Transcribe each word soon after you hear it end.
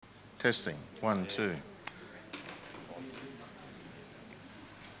Testing. 1, 2.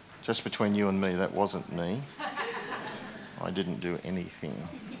 Just between you and me, that wasn't me. I didn't do anything.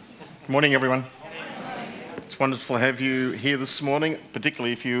 Good morning, everyone. It's wonderful to have you here this morning,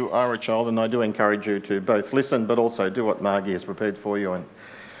 particularly if you are a child, and I do encourage you to both listen but also do what Margie has prepared for you and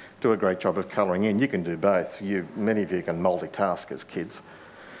do a great job of colouring in. You can do both. Many of you can multitask as kids.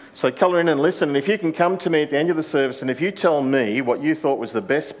 So colour in and listen, and if you can come to me at the end of the service and if you tell me what you thought was the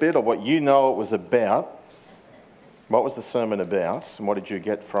best bit or what you know it was about, what was the sermon about and what did you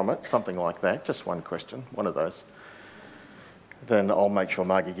get from it, something like that, just one question, one of those, then I'll make sure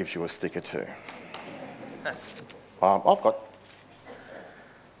Margie gives you a sticker too. I've got,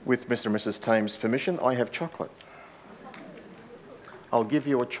 with Mr. and Mrs. Thames' permission, I have chocolate. I'll give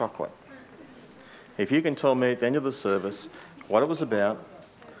you a chocolate. If you can tell me at the end of the service what it was about,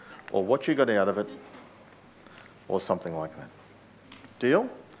 or what you got out of it, or something like that. Deal?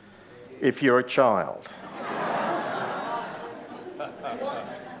 If you're a child.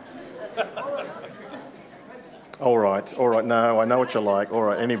 All right, no, I know what you like. All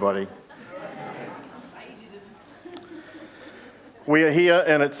right, anybody. We are here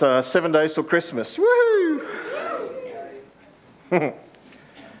and it's 7 days till Christmas. Woohoo! Have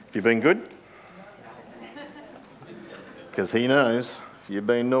you been good? Because he knows. If you've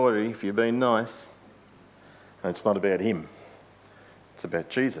been naughty, if you've been nice, and it's not about him, it's about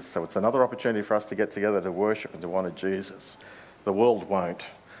Jesus. So it's another opportunity for us to get together to worship and to honour Jesus. The world won't,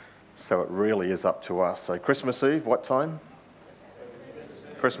 so it really is up to us. So Christmas Eve, what time?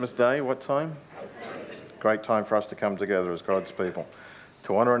 Christmas Day, what time? Great time for us to come together as God's people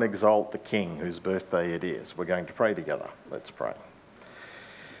to honour and exalt the King whose birthday it is. We're going to pray together. Let's pray.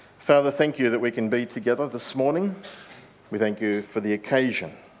 Father, thank you that we can be together this morning. We thank you for the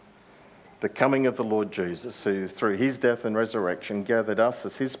occasion, the coming of the Lord Jesus, who through his death and resurrection gathered us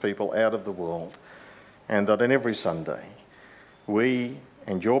as his people out of the world, and that on every Sunday we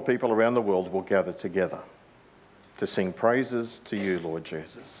and your people around the world will gather together to sing praises to you, Lord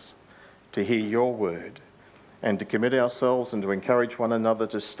Jesus, to hear your word, and to commit ourselves and to encourage one another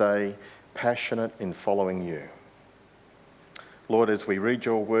to stay passionate in following you. Lord, as we read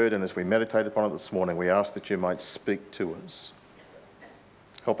your word and as we meditate upon it this morning, we ask that you might speak to us.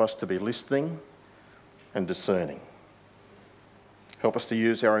 Help us to be listening and discerning. Help us to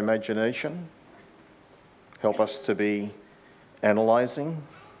use our imagination. Help us to be analysing.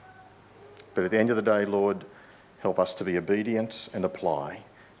 But at the end of the day, Lord, help us to be obedient and apply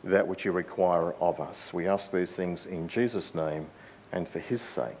that which you require of us. We ask these things in Jesus' name and for his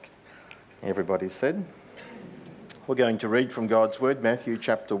sake. Everybody said? We're going to read from God's Word. Matthew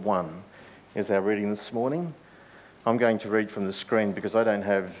chapter 1 is our reading this morning. I'm going to read from the screen because I don't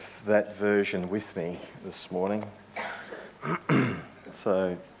have that version with me this morning.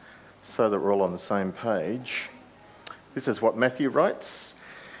 so that we're all on the same page. This is what Matthew writes.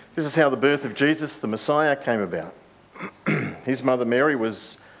 This is how the birth of Jesus, the Messiah, came about. His mother Mary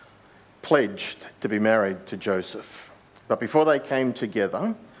was pledged to be married to Joseph. But before they came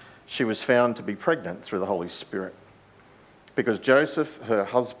together, she was found to be pregnant through the Holy Spirit. Because Joseph, her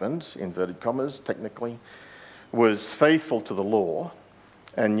husband, inverted commas, technically, was faithful to the law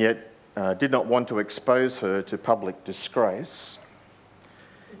and yet did not want to expose her to public disgrace,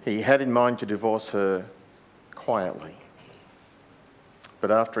 he had in mind to divorce her quietly. But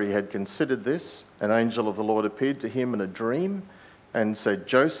after he had considered this, an angel of the Lord appeared to him in a dream and said,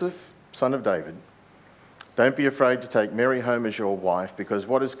 "Joseph, son of David, don't be afraid to take Mary home as your wife, because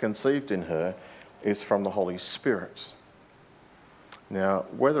what is conceived in her is from the Holy Spirit. Now,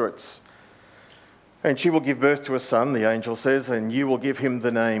 and she will give birth to a son," the angel says, "and you will give him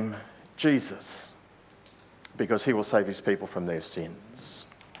the name Jesus, because he will save his people from their sins."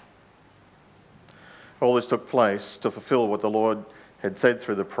 All this took place to fulfill what the Lord had said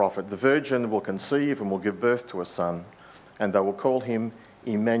through the prophet. "The virgin will conceive and will give birth to a son, and they will call him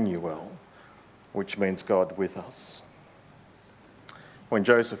Emmanuel," which means God with us. When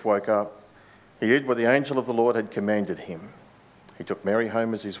Joseph woke up, he did what the angel of the Lord had commanded him. He took Mary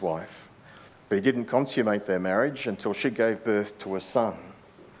home as his wife, but he didn't consummate their marriage until she gave birth to a son,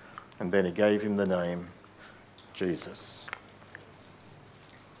 and then he gave him the name Jesus.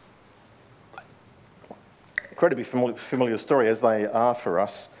 Incredibly familiar story, as they are for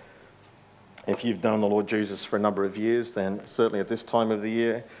us. If you've known the Lord Jesus for a number of years, then certainly at this time of the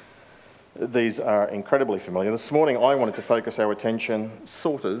year, these are incredibly familiar. This morning I wanted to focus our attention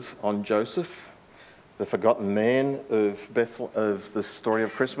sort of on Joseph, the forgotten man of the story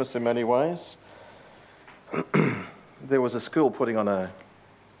of Christmas in many ways. There was a school putting on a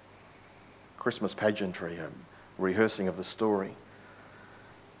Christmas pageantry, a rehearsing of the story.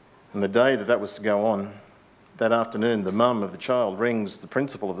 And the day that was to go on, that afternoon, the mum of the child rings the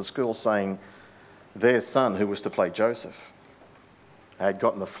principal of the school saying their son, who was to play Joseph, had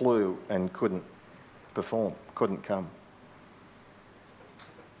gotten the flu and couldn't perform, couldn't come.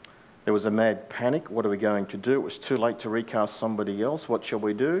 There was a mad panic. What are we going to do? It was too late to recast somebody else. What shall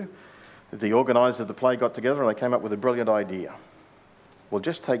we do? The organisers of the play got together and they came up with a brilliant idea. We'll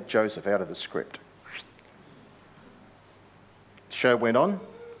just take Joseph out of the script. The show went on.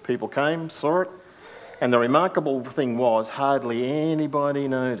 People came, saw it. And the remarkable thing was hardly anybody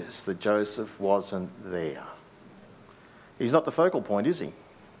noticed that Joseph wasn't there. He's not the focal point, is he?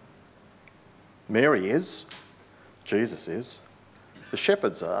 Mary is. Jesus is. The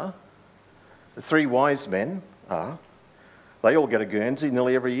shepherds are. The three wise men are. They all get a Guernsey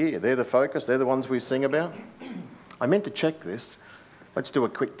nearly every year. They're the focus. They're the ones we sing about. I meant to check this. Let's do a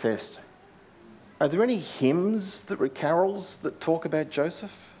quick test. Are there any hymns that were carols that talk about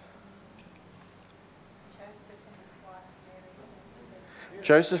Joseph?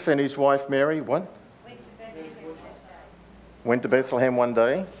 Joseph and his wife Mary, what? Went to Bethlehem one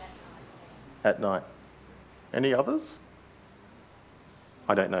day at night. Any others?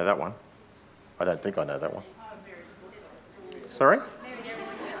 I don't know that one. I don't think I know that one. Sorry?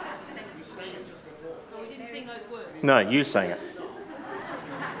 No, you sang it.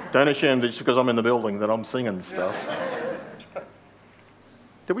 Don't assume that just because I'm in the building that I'm singing stuff.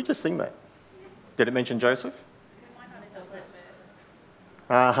 Did we just sing that? Did it mention Joseph?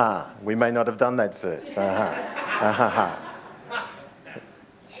 Aha, we may not have done that verse. Aha, aha.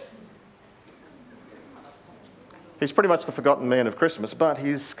 He's pretty much the forgotten man of Christmas, but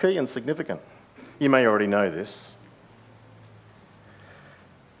he's key and significant. You may already know this.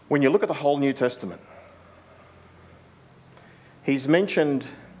 When you look at the whole New Testament, he's mentioned,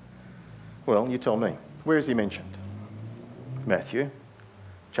 well, you tell me, where is he mentioned? Matthew,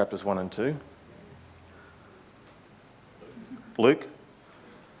 chapters 1 and 2. Luke,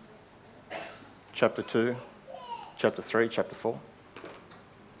 chapter 2, chapter 3, chapter 4.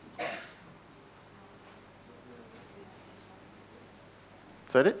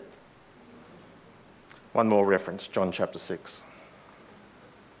 Is that it? One more reference, John chapter 6.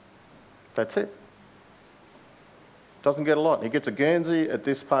 That's it. Doesn't get a lot. He gets a Guernsey at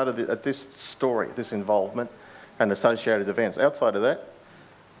this part of at this story, this involvement, and associated events. Outside of that,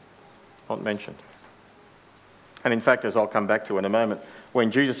 not mentioned. And in fact, as I'll come back to in a moment, when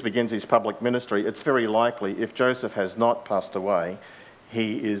Jesus begins his public ministry, it's very likely, if Joseph has not passed away,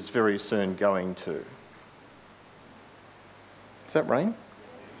 he is very soon going to. Is that rain?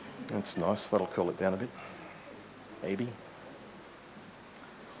 That's nice. That'll cool it down a bit. Maybe.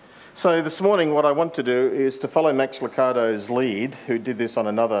 So this morning what I want to do is to follow Max Lucado's lead, who did this on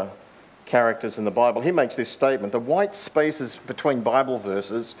another characters in the Bible. He makes this statement: the white spaces between Bible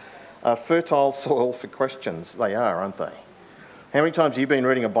verses are fertile soil for questions. They are, aren't they? How many times have you been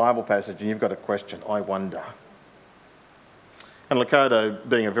reading a Bible passage and you've got a question, I wonder? And Lucado,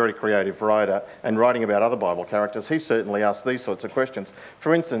 being a very creative writer and writing about other Bible characters, he certainly asks these sorts of questions.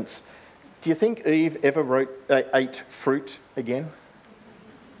 For instance, do you think Eve ever ate fruit again?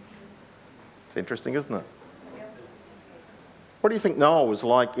 It's interesting, isn't it? What do you think Noah was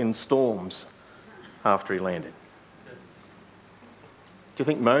like in storms after he landed? Do you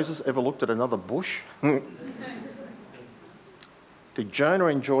think Moses ever looked at another bush? Did Jonah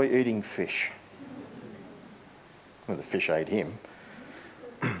enjoy eating fish? Well, the fish ate him.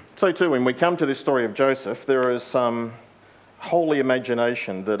 So too, when we come to this story of Joseph, there is some holy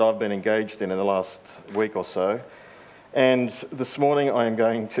imagination that I've been engaged in the last week or so. And this morning I am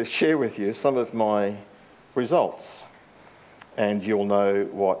going to share with you some of my results. And you'll know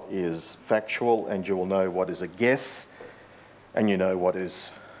what is factual, and you will know what is a guess, and you know what is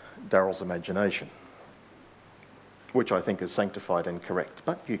Daryl's imagination, which I think is sanctified and correct,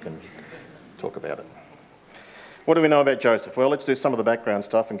 but you can talk about it. What do we know about Joseph? Well, let's do some of the background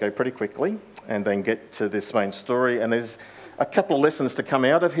stuff and go pretty quickly, and then get to this main story. And there's a couple of lessons to come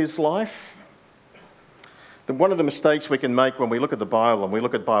out of his life. One of the mistakes we can make when we look at the Bible and we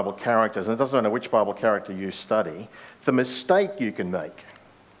look at Bible characters, and it doesn't matter which Bible character you study, the mistake you can make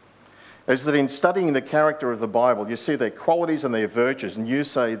is that in studying the character of the Bible, you see their qualities and their virtues, and you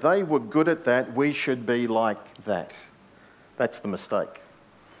say, they were good at that, we should be like that. That's the mistake.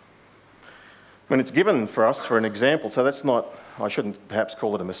 When it's given for us for an example, so that's not, I shouldn't perhaps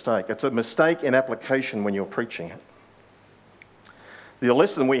call it a mistake. It's a mistake in application when you're preaching it. The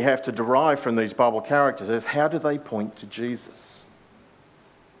lesson we have to derive from these Bible characters is, how do they point to Jesus?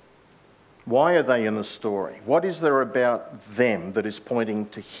 Why are they in the story? What is there about them that is pointing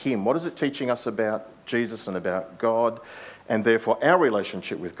to him? What is it teaching us about Jesus and about God and therefore our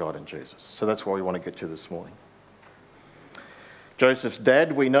relationship with God and Jesus. So that's why we want to get to this morning. Joseph's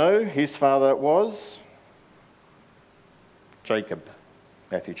dad, we know, his father was Jacob,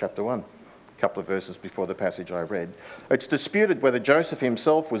 Matthew chapter 1, a couple of verses before the passage I read. It's disputed whether Joseph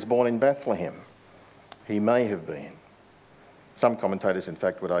himself was born in Bethlehem. He may have been. Some commentators, in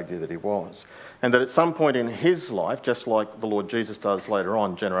fact, would argue that he was. And that at some point in his life, just like the Lord Jesus does later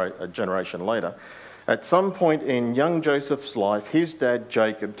on, a generation later, at some point in young Joseph's life, his dad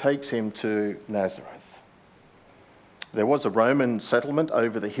Jacob takes him to Nazareth. There was a Roman settlement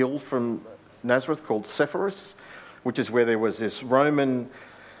over the hill from Nazareth called Sepphoris, which is where there was this Roman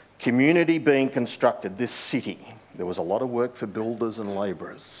community being constructed, this city. There was a lot of work for builders and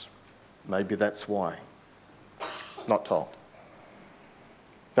labourers. Maybe that's why. Not told.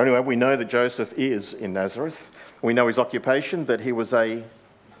 Anyway, we know that Joseph is in Nazareth. We know his occupation, that he was a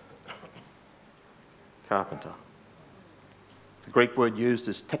carpenter. The Greek word used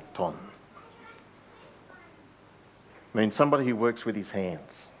is tekton. Means somebody who works with his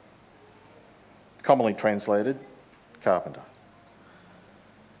hands. Commonly translated, carpenter.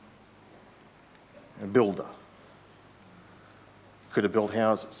 A builder. Could have built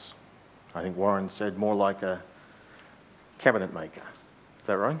houses. I think Warren said more like a cabinet maker. Is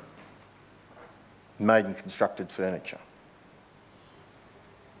that right? Made and constructed furniture.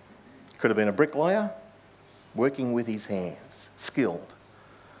 Could have been a bricklayer, working with his hands, skilled.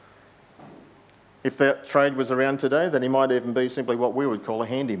 If that trade was around today, then he might even be simply what we would call a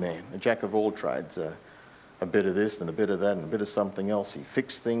handyman, a jack of all trades, a bit of this and a bit of that and a bit of something else. He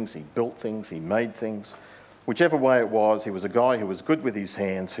fixed things, he built things, he made things. Whichever way it was, he was a guy who was good with his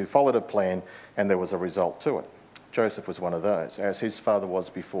hands, who followed a plan, and there was a result to it. Joseph was one of those, as his father was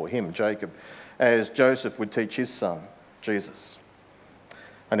before him, Jacob, as Joseph would teach his son, Jesus.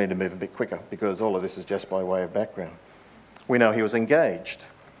 I need to move a bit quicker because all of this is just by way of background. We know he was engaged.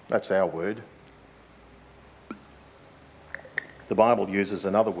 That's our word. The Bible uses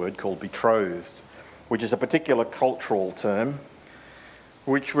another word called betrothed, which is a particular cultural term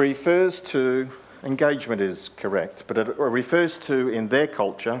which refers to, engagement is correct, but it refers to, in their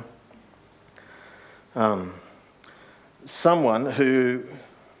culture, someone who,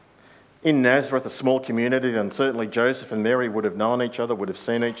 in Nazareth, a small community, and certainly Joseph and Mary would have known each other, would have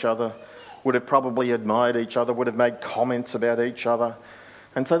seen each other, would have probably admired each other, would have made comments about each other.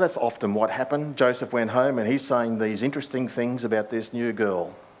 And so that's often what happened. Joseph went home and he's saying these interesting things about this new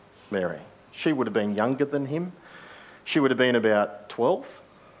girl, Mary. She would have been younger than him. She would have been about 12,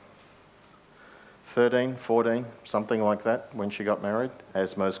 13, 14, something like that when she got married,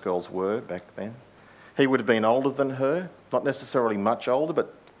 as most girls were back then. He would have been older than her, not necessarily much older,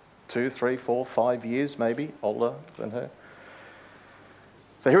 but 2, 3, 4, 5 years maybe older than her.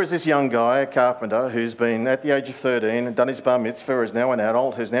 So here is this young guy, a carpenter, who's been at the age of 13 and done his bar mitzvah, is now an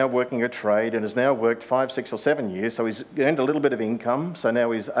adult, who's now working a trade and has now worked 5, 6 or 7 years, so he's earned a little bit of income, so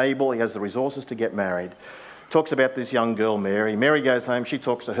now he's able, he has the resources to get married. Talks about this young girl, Mary. Mary goes home, she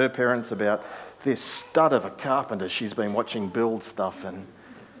talks to her parents about this stud of a carpenter she's been watching build stuff. And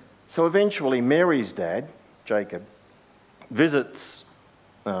so eventually Mary's dad, Jacob, Mary's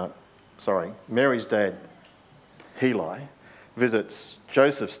dad, Heli, visits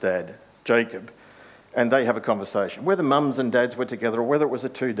Joseph's dad, Jacob, and they have a conversation. Whether mums and dads were together or whether it was the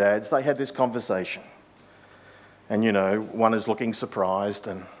two dads, they had this conversation. And, you know, one is looking surprised,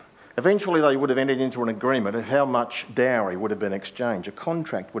 and eventually they would have entered into an agreement of how much dowry would have been exchanged. A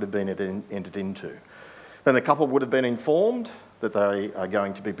contract would have been entered into. Then the couple would have been informed that they are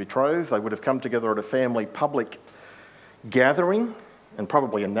going to be betrothed. They would have come together at a family public gathering, and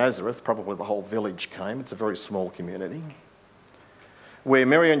probably in Nazareth, probably the whole village came. It's a very small community, where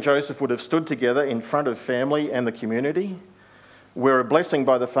Mary and Joseph would have stood together in front of family and the community, where a blessing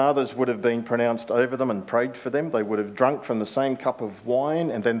by the fathers would have been pronounced over them and prayed for them. They would have drunk from the same cup of wine,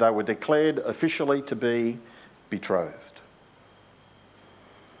 and then they were declared officially to be betrothed.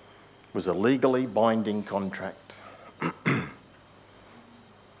 It was a legally binding contract.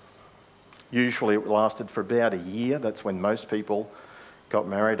 Usually it lasted for about a year. That's when most people got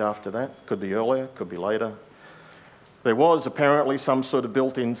married after that. Could be earlier, could be later. There was apparently some sort of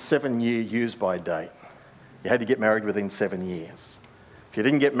built-in 7-year use-by date. You had to get married within 7 years. If you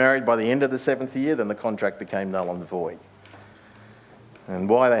didn't get married by the end of the 7th year, then the contract became null and void. And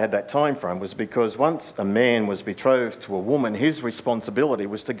why they had that time frame was because once a man was betrothed to a woman, his responsibility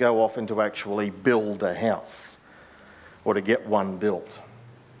was to go off and to actually build a house or to get one built.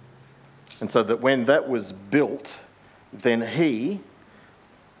 And so that when that was built, then he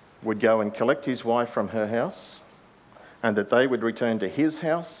would go and collect his wife from her house, and that they would return to his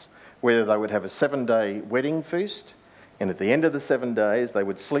house, where they would have a 7-day wedding feast, And at the end of the 7 days, they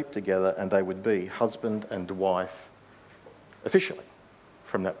would sleep together and they would be husband and wife officially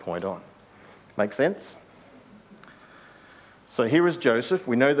from that point on. Make sense? So here is Joseph.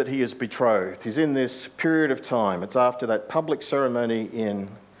 We know that he is betrothed. He's in this period of time. It's after that public ceremony in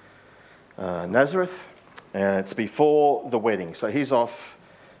Nazareth, and it's before the wedding. So he's off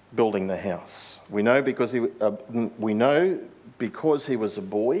building the house. We know because he was a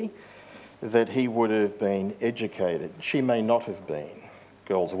boy that he would have been educated. She may not have been.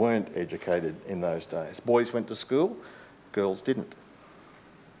 Girls weren't educated in those days. Boys went to school, girls didn't.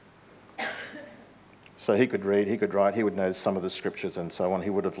 So he could read, he could write, he would know some of the scriptures and so on.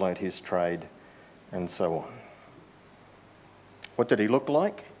 He would have learnt his trade and so on. What did he look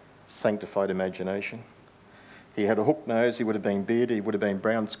like? Sanctified imagination. He had a hook nose, he would have been bearded, he would have been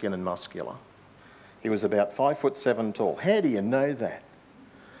brown skin and muscular. He was about 5'7" tall. How do you know that?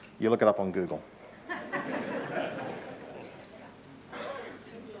 You look it up on Google.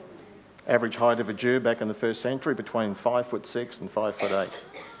 Average height of a Jew back in the first century, between 5'6" and 5'8".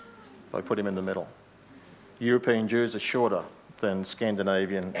 They put him in the middle. European Jews are shorter than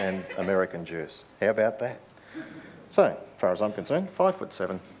Scandinavian and American Jews. How about that? So, as far as I'm concerned,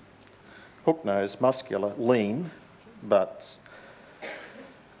 5'7", hook nose, muscular, lean, but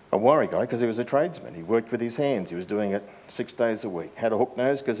a worry guy because he was a tradesman. He worked with his hands. He was doing it 6 days a week. Had a hook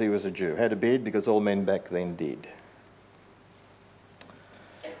nose because he was a Jew. Had a beard because all men back then did.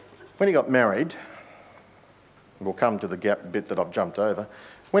 When he got married, we'll come to the gap bit that I've jumped over.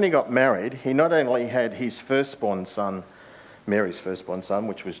 When he got married, he not only had his firstborn son, Mary's firstborn son,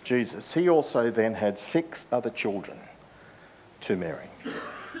 which was Jesus, he also then had 6 other children to Mary.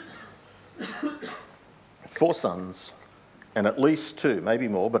 4 sons and at least 2, maybe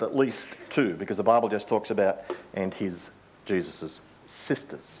more, but at least 2, because the Bible just talks about and Jesus'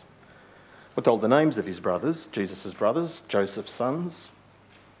 sisters. We're told the names of his brothers, Jesus' brothers, Joseph's sons.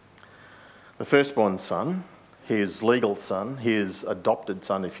 The firstborn son, his legal son, his adopted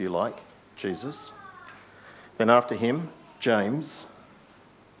son, if you like, Jesus. Then after him, James,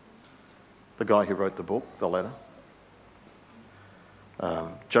 the guy who wrote the book, the letter.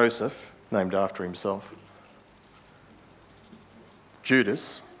 Joseph, named after himself.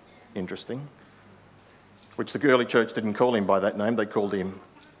 Judas, interesting, which the early church didn't call him by that name, they called him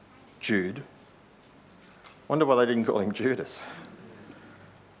Jude. Wonder why they didn't call him Judas.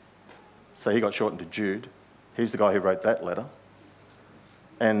 So he got shortened to Jude. He's the guy who wrote that letter.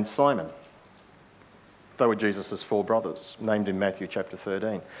 And Simon. They were Jesus' 4 brothers, named in Matthew chapter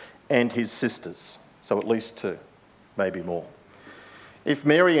 13. And his sisters, so at least 2, maybe more. If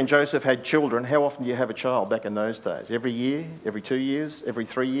Mary and Joseph had children, how often do you have a child back in those days? Every year? Every 2 years? Every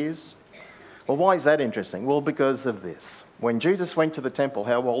 3 years? Well, why is that interesting? Well, because of this. When Jesus went to the temple,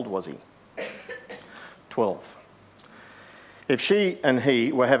 how old was he? 12. If she and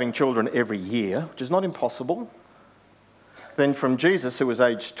he were having children every year, which is not impossible, then from Jesus, who was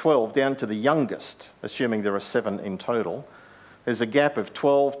aged 12, down to the youngest, assuming there are 7 in total, there's a gap of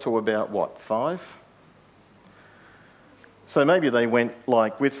 12 to about, 5? So maybe they went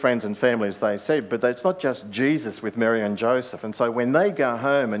like with friends and family, as they said, but it's not just Jesus with Mary and Joseph. And so when they go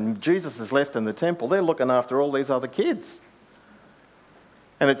home and Jesus is left in the temple, they're looking after all these other kids.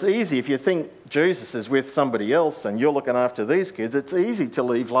 And it's easy, if you think Jesus is with somebody else and you're looking after these kids, it's easy to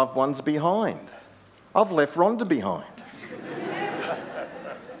leave loved ones behind. I've left Rhonda behind.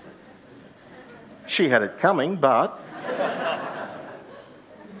 She had it coming, but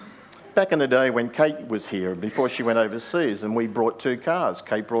back in the day when Kate was here, before she went overseas, and we brought 2 cars.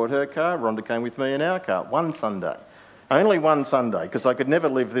 Kate brought her car, Rhonda came with me in our car, one Sunday. Only one Sunday, because I could never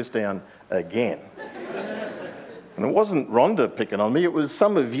live this down again. And it wasn't Rhonda picking on me, it was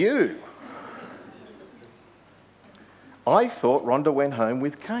some of you. I thought Rhonda went home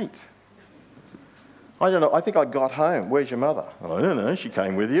with Kate. I don't know, I think I got home. Where's your mother? Oh, I don't know, she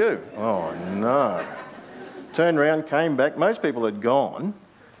came with you. Oh, no. Turned around, came back, most people had gone,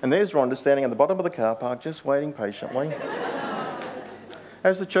 and there's Rhonda standing at the bottom of the car park, just waiting patiently.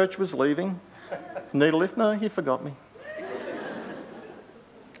 As the church was leaving, need a lift? No, he forgot me.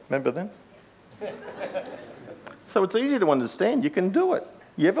 Remember them? So it's easy to understand. You can do it.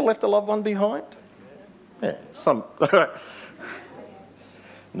 You ever left a loved one behind? Yeah, some.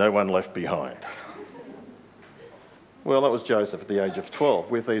 No one left behind. Well, that was Joseph at the age of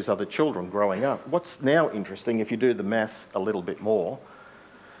 12 with these other children growing up. What's now interesting, if you do the maths a little bit more,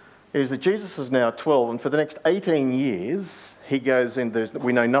 is that Jesus is now 12, and for the next 18 years, he goes in,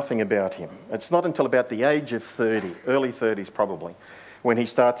 we know nothing about him. It's not until about the age of 30, early 30s probably, when he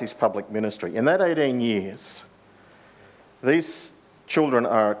starts his public ministry. In that 18 years, these children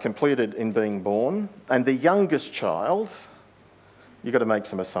are completed in being born, and the youngest child, you've got to make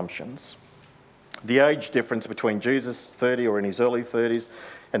some assumptions. The age difference between Jesus, 30 or in his early 30s,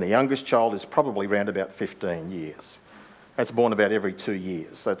 and the youngest child is probably around about 15 years. That's born about every 2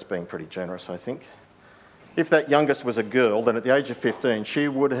 years, so that's being pretty generous, I think. If that youngest was a girl, then at the age of 15, she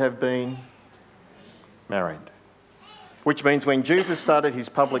would have been married. Which means when Jesus started his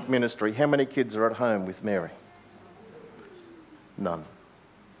public ministry, how many kids are at home with Mary? None.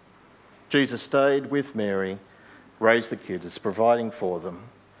 Jesus stayed with Mary, raised the kids, is providing for them.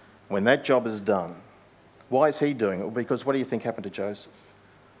 When that job is done, why is he doing it? Well, because what do you think happened to Joseph?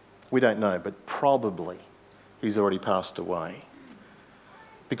 We don't know, but probably he's already passed away.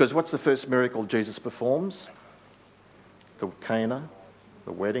 Because what's the first miracle Jesus performs? The Cana,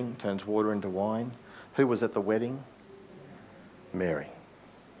 the wedding, turns water into wine. Who was at the wedding? Mary.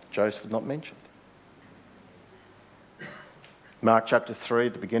 Joseph not mentioned. Mark chapter 3,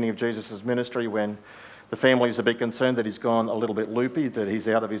 at the beginning of Jesus' ministry, when the family's a bit concerned that he's gone a little bit loopy, that he's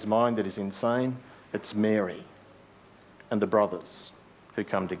out of his mind, that he's insane, it's Mary and the brothers who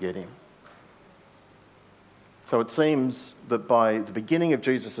come to get him. So it seems that by the beginning of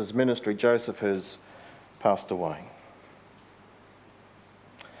Jesus' ministry, Joseph has passed away.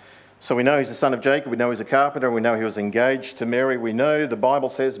 So we know he's the son of Jacob, we know he's a carpenter, we know he was engaged to Mary, we know the Bible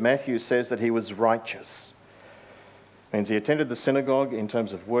says, Matthew says that he was righteous. It means he attended the synagogue in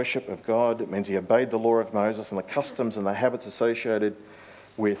terms of worship of God. It means he obeyed the law of Moses and the customs and the habits associated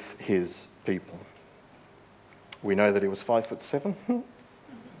with his people. We know that he was 5'7".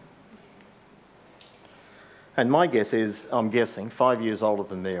 And my guess is, I'm guessing, 5 years older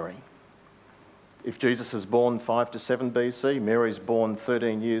than Mary. If Jesus is born 5 to 7 BC, Mary's born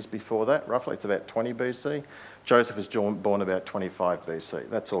 13 years before that, roughly. It's about 20 BC. Joseph is born about 25 BC.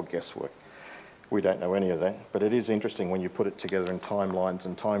 That's all guesswork. We don't know any of that, but it is interesting when you put it together in timelines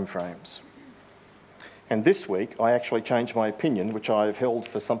and time frames. And this week, I actually changed my opinion, which I've held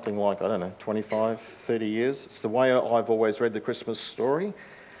for something like, 25, 30 years. It's the way I've always read the Christmas story,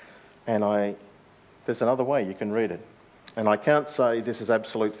 and there's another way you can read it. And I can't say this is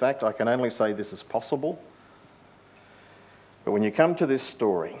absolute fact, I can only say this is possible. But when you come to this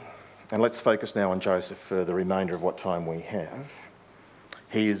story, and let's focus now on Joseph for the remainder of what time we have.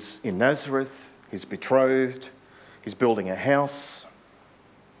 He's in Nazareth. He's betrothed, he's building a house.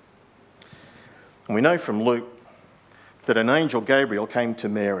 And we know from Luke that an angel, Gabriel, came to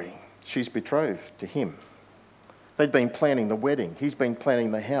Mary. She's betrothed to him. They'd been planning the wedding. He's been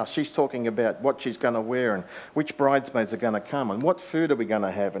planning the house. She's talking about what she's going to wear and which bridesmaids are going to come and what food are we going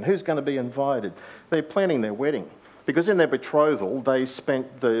to have and who's going to be invited. They're planning their wedding. Because in their betrothal,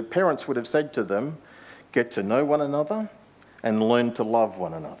 the parents would have said to them, get to know one another and learn to love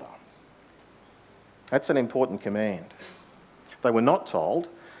one another. That's an important command. They were not told,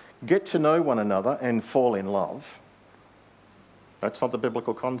 get to know one another and fall in love. That's not the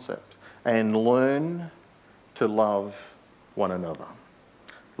biblical concept. And learn to love one another.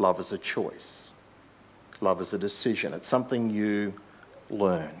 Love is a choice. Love is a decision. It's something you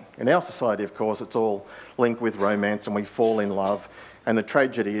learn. In our society, of course, it's all linked with romance and we fall in love. And the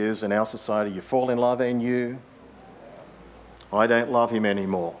tragedy is, in our society, you fall in love and I don't love him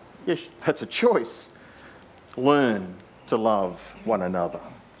anymore. Yes, that's a choice. Learn to love one another.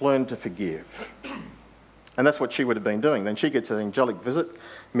 Learn to forgive. And that's what she would have been doing. Then she gets an angelic visit.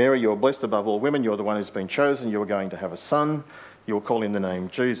 Mary, you're blessed above all women. You're the one who's been chosen. You're going to have a son. You'll call him the name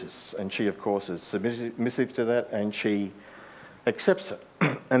Jesus. And she, of course, is submissive to that and she accepts it.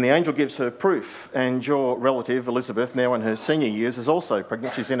 And the angel gives her proof. And your relative, Elizabeth, now in her senior years, is also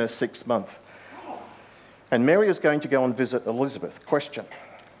pregnant. She's in her 6th month. And Mary is going to go and visit Elizabeth. Question.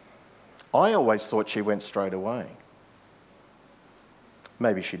 I always thought she went straight away.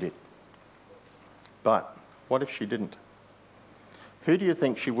 Maybe she did. But what if she didn't? Who do you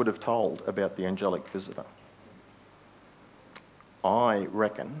think she would have told about the angelic visitor? I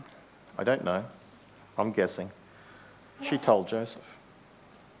reckon, I don't know, I'm guessing, she told Joseph.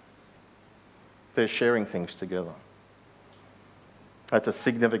 They're sharing things together. That's a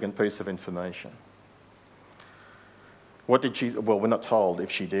significant piece of information. What did she, well, we're not told if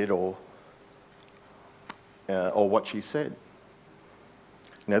she did or what she said.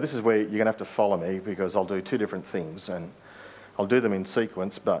 Now this is where you're going to have to follow me because I'll do 2 different things and I'll do them in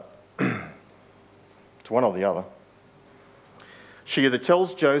sequence, but it's one or the other. She either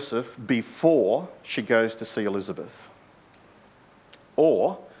tells Joseph before she goes to see Elizabeth,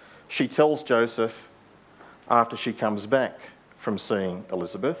 or she tells Joseph after she comes back from seeing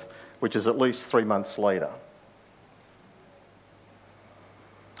Elizabeth, which is at least 3 months later.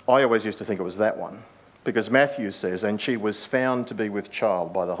 I always used to think it was that one, Because Matthew says, and she was found to be with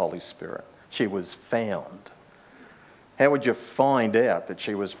child by the Holy Spirit. She was found. How would you find out that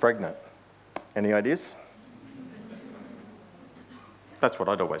she was pregnant? Any ideas? That's what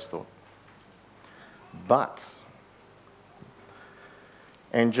I'd always thought. But,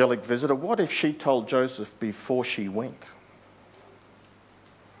 angelic visitor, what if she told Joseph before she went?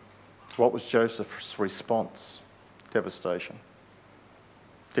 What was Joseph's response? Devastation.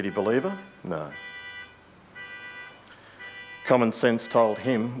 Did he believe her? No. Common sense told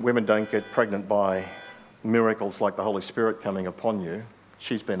him, women don't get pregnant by miracles like the Holy Spirit coming upon you.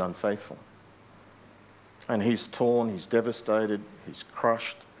 She's been unfaithful. And he's torn, he's devastated, he's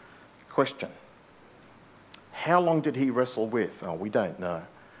crushed. Question: how long did he wrestle with? Oh, we don't know.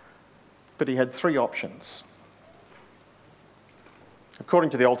 But he had three options.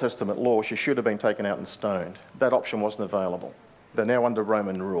 According to the Old Testament law, she should have been taken out and stoned. That option wasn't available. They're now under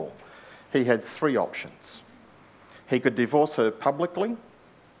Roman rule. He had three options. He could divorce her publicly.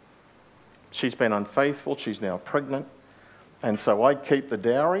 She's been unfaithful, she's now pregnant. And so I'd keep the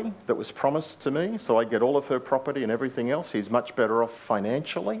dowry that was promised to me, so I'd get all of her property and everything else. He's much better off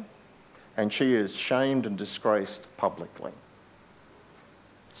financially. And she is shamed and disgraced publicly.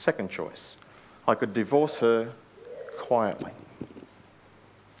 Second choice, I could divorce her quietly.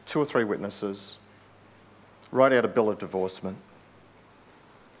 2 or 3 witnesses, write out a bill of divorcement.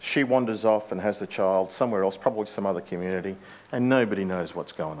 She wanders off and has the child somewhere else, probably some other community, and nobody knows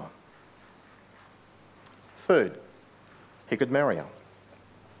what's going on. Third, he could marry her.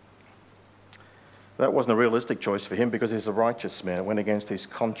 That wasn't a realistic choice for him because he's a righteous man. It went against his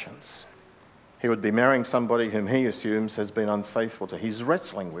conscience. He would be marrying somebody whom he assumes has been unfaithful to. He's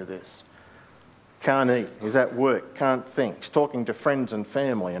wrestling with this. Can't eat, he's at work, can't think. He's talking to friends and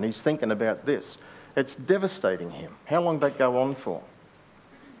family and he's thinking about this. It's devastating him. How long did that go on for?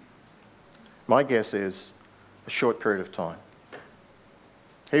 My guess is a short period of time.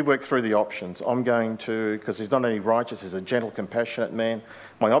 He worked through the options. I'm going to, because he's not only righteous, he's a gentle, compassionate man.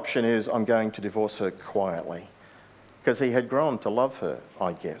 My option is I'm going to divorce her quietly. Because he had grown to love her,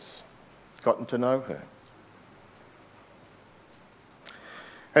 I guess. Gotten to know her.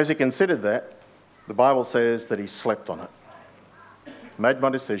 As he considered that, the Bible says that he slept on it. Made my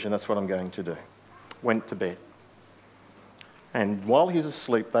decision, that's what I'm going to do. Went to bed. And while he's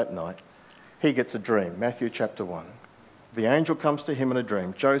asleep that night, he gets a dream. Matthew chapter 1. The angel comes to him in a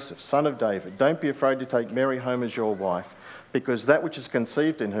dream. Joseph, son of David, don't be afraid to take Mary home as your wife, because that which is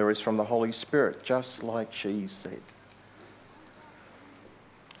conceived in her is from the Holy Spirit, just like she said.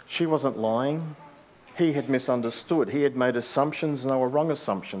 She wasn't lying. He had misunderstood. He had made assumptions and they were wrong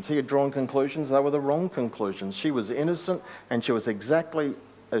assumptions. He had drawn conclusions, they were the wrong conclusions. She was innocent and she was exactly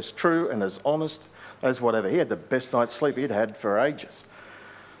as true and as honest as whatever. He had the best night's sleep he'd had for ages.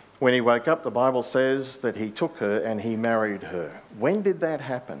 When he woke up, the Bible says that he took her and he married her. When did that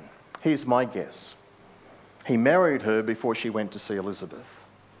happen? Here's my guess. He married her before she went to see Elizabeth.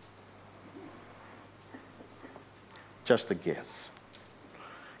 Just a guess.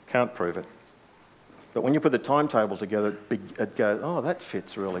 Can't prove it. But when you put the timetable together, it goes, oh, that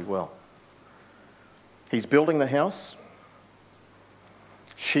fits really well. He's building the house.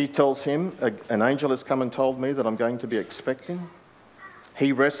 She tells him, an angel has come and told me that I'm going to be expecting.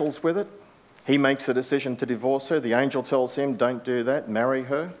 He wrestles with it. He makes a decision to divorce her. The angel tells him, don't do that, marry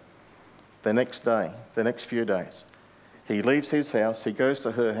her. The next day, the next few days, he leaves his house, he goes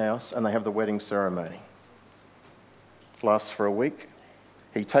to her house, and they have the wedding ceremony. Lasts for a week.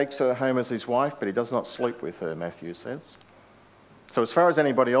 He takes her home as his wife, but he does not sleep with her, Matthew says. So as far as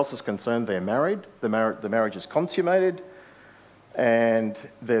anybody else is concerned, they're married. The marriage is consummated, and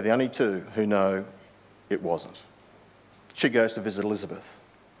they're the only two who know it wasn't. She goes to visit Elizabeth.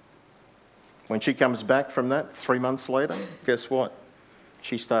 When she comes back from that 3 months later, guess what?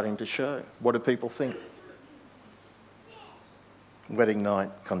 She's starting to show. What do people think? Wedding night,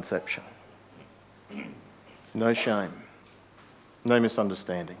 conception. No shame. No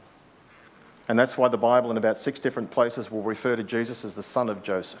misunderstanding. And that's why the Bible in about 6 different places will refer to Jesus as the son of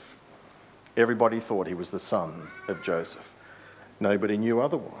Joseph. Everybody thought he was the son of Joseph. Nobody knew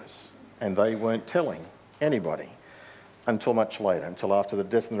otherwise. And they weren't telling anybody until much later, until after the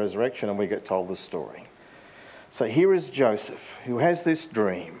death and the resurrection, and we get told the story. So here is Joseph, who has this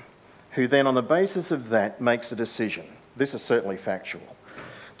dream, who then on the basis of that makes a decision. This is certainly factual.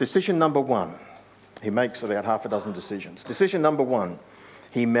 Decision number 1. He makes about half a dozen decisions. Decision number 1,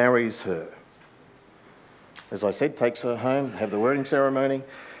 he marries her. As I said, takes her home, have the wedding ceremony.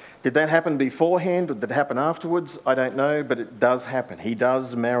 Did that happen beforehand or did it happen afterwards? I don't know, but it does happen. He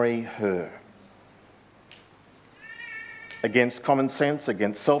does marry her. Against common sense,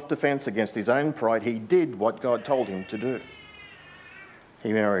 against self-defense, against his own pride, he did what God told him to do.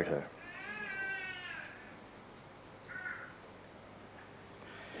 He married her.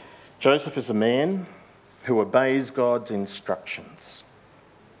 Joseph is a man who obeys God's instructions.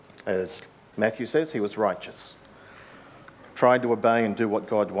 As Matthew says, he was righteous. Tried to obey and do what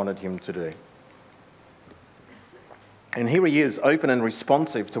God wanted him to do. And here he is, open and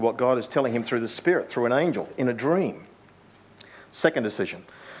responsive to what God is telling him through the Spirit, through an angel, in a dream. Second decision.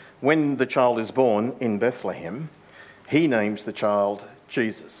 When the child is born in Bethlehem, he names the child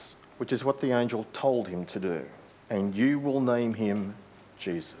Jesus, which is what the angel told him to do. And you will name him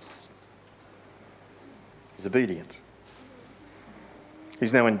Jesus. He's obedient.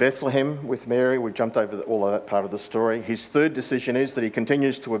 He's now in Bethlehem with Mary. We've jumped over all of that part of the story. His third decision is that he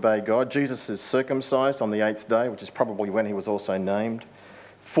continues to obey God. Jesus is circumcised on the 8th day, which is probably when he was also named.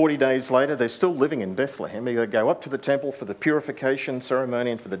 40 days later, they're still living in Bethlehem. They go up to the temple for the purification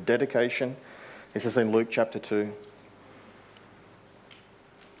ceremony and for the dedication. This is in Luke chapter 2.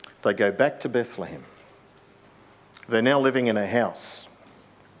 They go back to Bethlehem. They're now living in a house.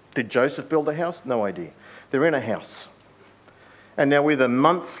 Did Joseph build a house? No idea. They're in a house. And now whether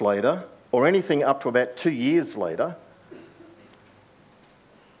months later or anything up to about 2 years later,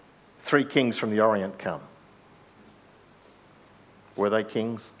 3 kings from the Orient come. Were they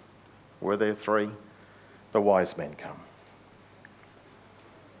kings? Were there 3? The wise men come.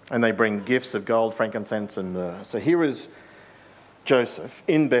 And they bring gifts of gold, frankincense and myrrh. So here is Joseph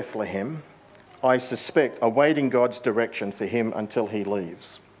in Bethlehem, I suspect, awaiting God's direction for him until he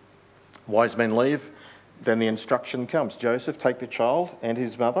leaves. Wise men leave, then the instruction comes. Joseph, take the child and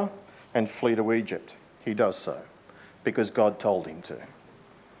his mother and flee to Egypt. He does so because God told him to.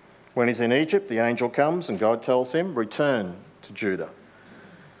 When he's in Egypt, the angel comes and God tells him, return to Judah,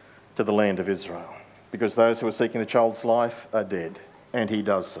 to the land of Israel, because those who are seeking the child's life are dead, and he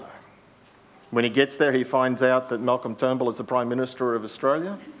does so. When he gets there, he finds out that Malcolm Turnbull is the Prime Minister of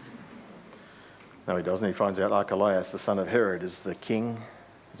Australia. No, he doesn't. He finds out Archelaus, the son of Herod, is the king.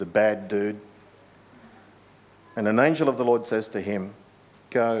 He's a bad dude. And an angel of the Lord says to him,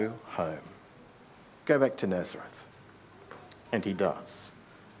 go home. Go back to Nazareth. And he does,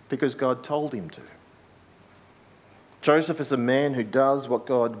 because God told him to. Joseph is a man who does what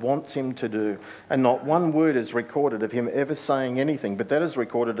God wants him to do, and not one word is recorded of him ever saying anything, but that is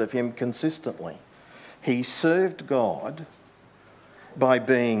recorded of him consistently. He served God by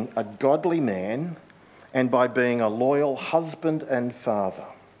being a godly man and by being a loyal husband and father.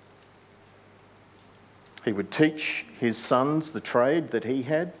 He would teach his sons the trade that he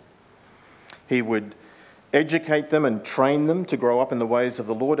had. He would educate them and train them to grow up in the ways of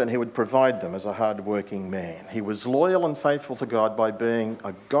the Lord, and he would provide them as a hard-working man. He was loyal and faithful to God by being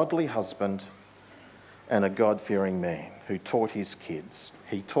a godly husband and a God-fearing man who taught his kids.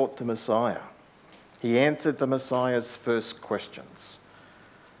 He taught the Messiah. He answered the Messiah's first questions,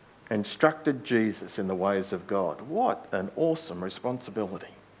 instructed Jesus in the ways of God. What an awesome responsibility.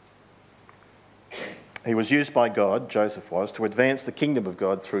 He was used by God, Joseph was, to advance the kingdom of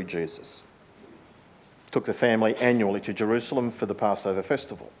God through Jesus. Took the family annually to Jerusalem for the Passover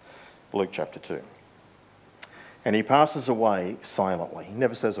festival, Luke chapter 2. And he passes away silently. He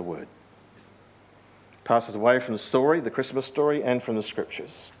never says a word. Passes away from the story, the Christmas story, and from the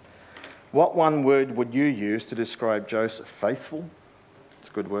scriptures. What one word would you use to describe Joseph? Faithful? It's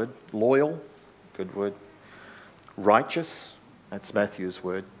a good word. Loyal? Good word. Righteous? That's Matthew's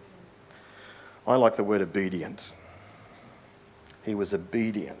word. I like the word obedient. He was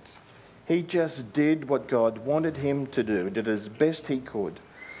obedient. He just did what God wanted him to do, did as best he could.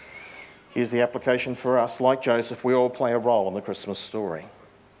 Here's the application for us. Like Joseph, we all play a role in the Christmas story.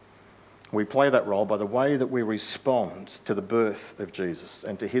 We play that role by the way that we respond to the birth of Jesus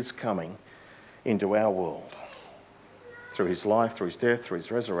and to his coming into our world. Through his life, through his death, through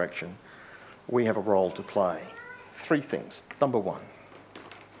his resurrection, we have a role to play. 3 things. Number 1,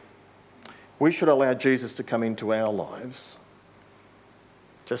 we should allow Jesus to come into our lives,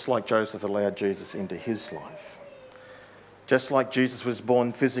 just like Joseph allowed Jesus into his life. Just like Jesus was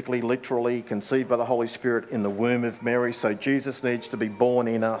born physically, literally, conceived by the Holy Spirit in the womb of Mary, so Jesus needs to be born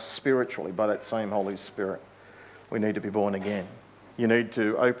in us spiritually by that same Holy Spirit. We need to be born again. You need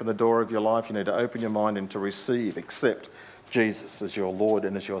to open the door of your life. You need to open your mind and to receive, accept Jesus as your Lord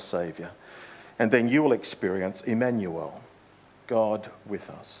and as your Saviour. And then you will experience Emmanuel, God with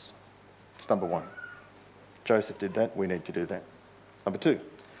us. It's number 1. Joseph did that. We need to do that. Number 2.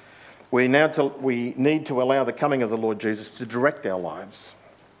 We need to allow the coming of the Lord Jesus to direct our lives.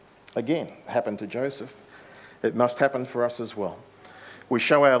 Again, happened to Joseph. It must happen for us as well. We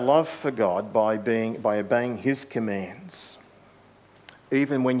show our love for God by obeying his commands,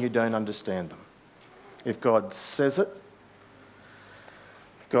 even when you don't understand them. If God says it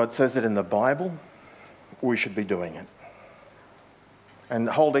in the Bible, we should be doing it. And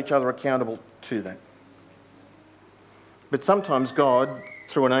hold each other accountable to that. But sometimes God,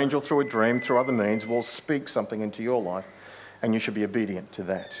 through an angel, through a dream, through other means, will speak something into your life, and you should be obedient to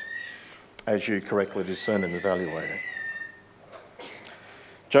that as you correctly discern and evaluate it.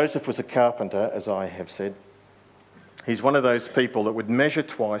 Joseph was a carpenter, as I have said. He's one of those people that would measure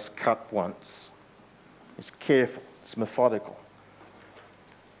twice, cut once. He's careful, he's methodical.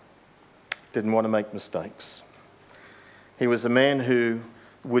 Didn't want to make mistakes. He was a man who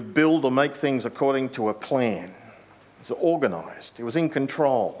would build or make things according to a plan. He was organised. He was in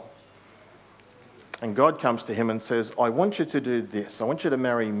control. And God comes to him and says, I want you to do this. I want you to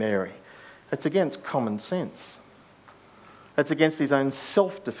marry Mary. It's against common sense. It's against his own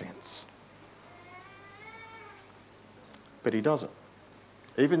self-defence. But he does it,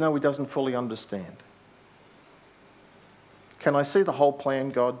 even though he doesn't fully understand. Can I see the whole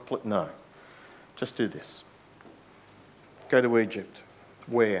plan, God? No. Just do this. Go to Egypt.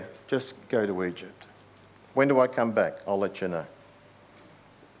 Where? Just go to Egypt. When do I come back? I'll let you know.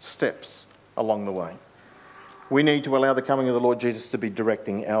 Steps along the way. We need to allow the coming of the Lord Jesus to be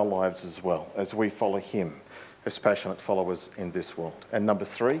directing our lives as well, as we follow him as passionate followers in this world. And number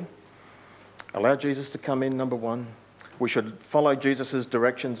 3, allow Jesus to come in, number 1. We should follow Jesus'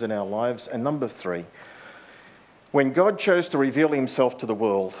 directions in our lives. And number 3, when God chose to reveal himself to the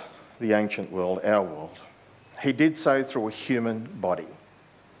world, the ancient world, our world, he did so through a human body,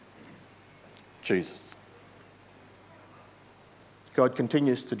 Jesus. God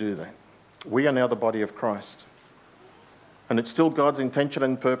continues to do that. We are now the body of Christ. And it's still God's intention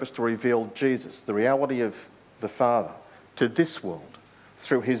and purpose to reveal Jesus, the reality of the Father, to this world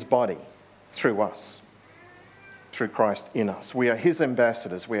through his body, through us, through Christ in us. We are his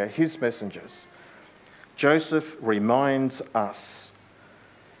ambassadors. We are his messengers. Joseph reminds us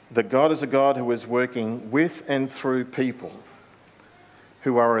that God is a God who is working with and through people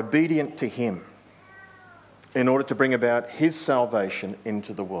who are obedient to him in order to bring about his salvation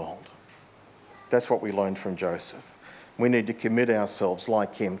into the world. That's what we learned from Joseph. We need to commit ourselves,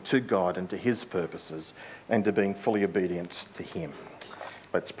 like him, to God and to his purposes and to being fully obedient to him.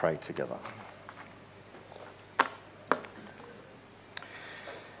 Let's pray together.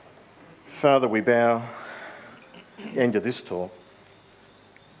 Father, we bow at the end of this talk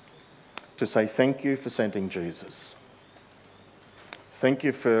to say thank you for sending Jesus. Thank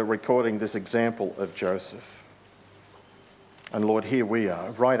you for recording this example of Joseph. And Lord, here we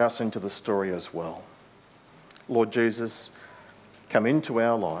are. Write us into the story as well. Lord Jesus, come into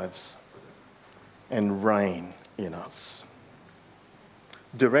our lives and reign in us.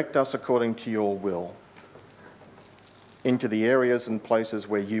 Direct us according to your will into the areas and places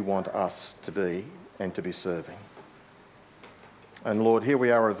where you want us to be and to be serving. And Lord, here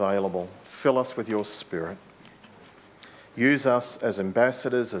we are available. Fill us with your Spirit. Use us as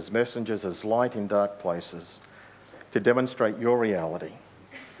ambassadors, as messengers, as light in dark places to demonstrate your reality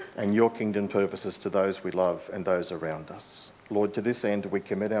and your kingdom purposes to those we love and those around us. Lord, to this end we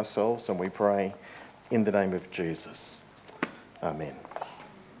commit ourselves and we pray in the name of Jesus. Amen.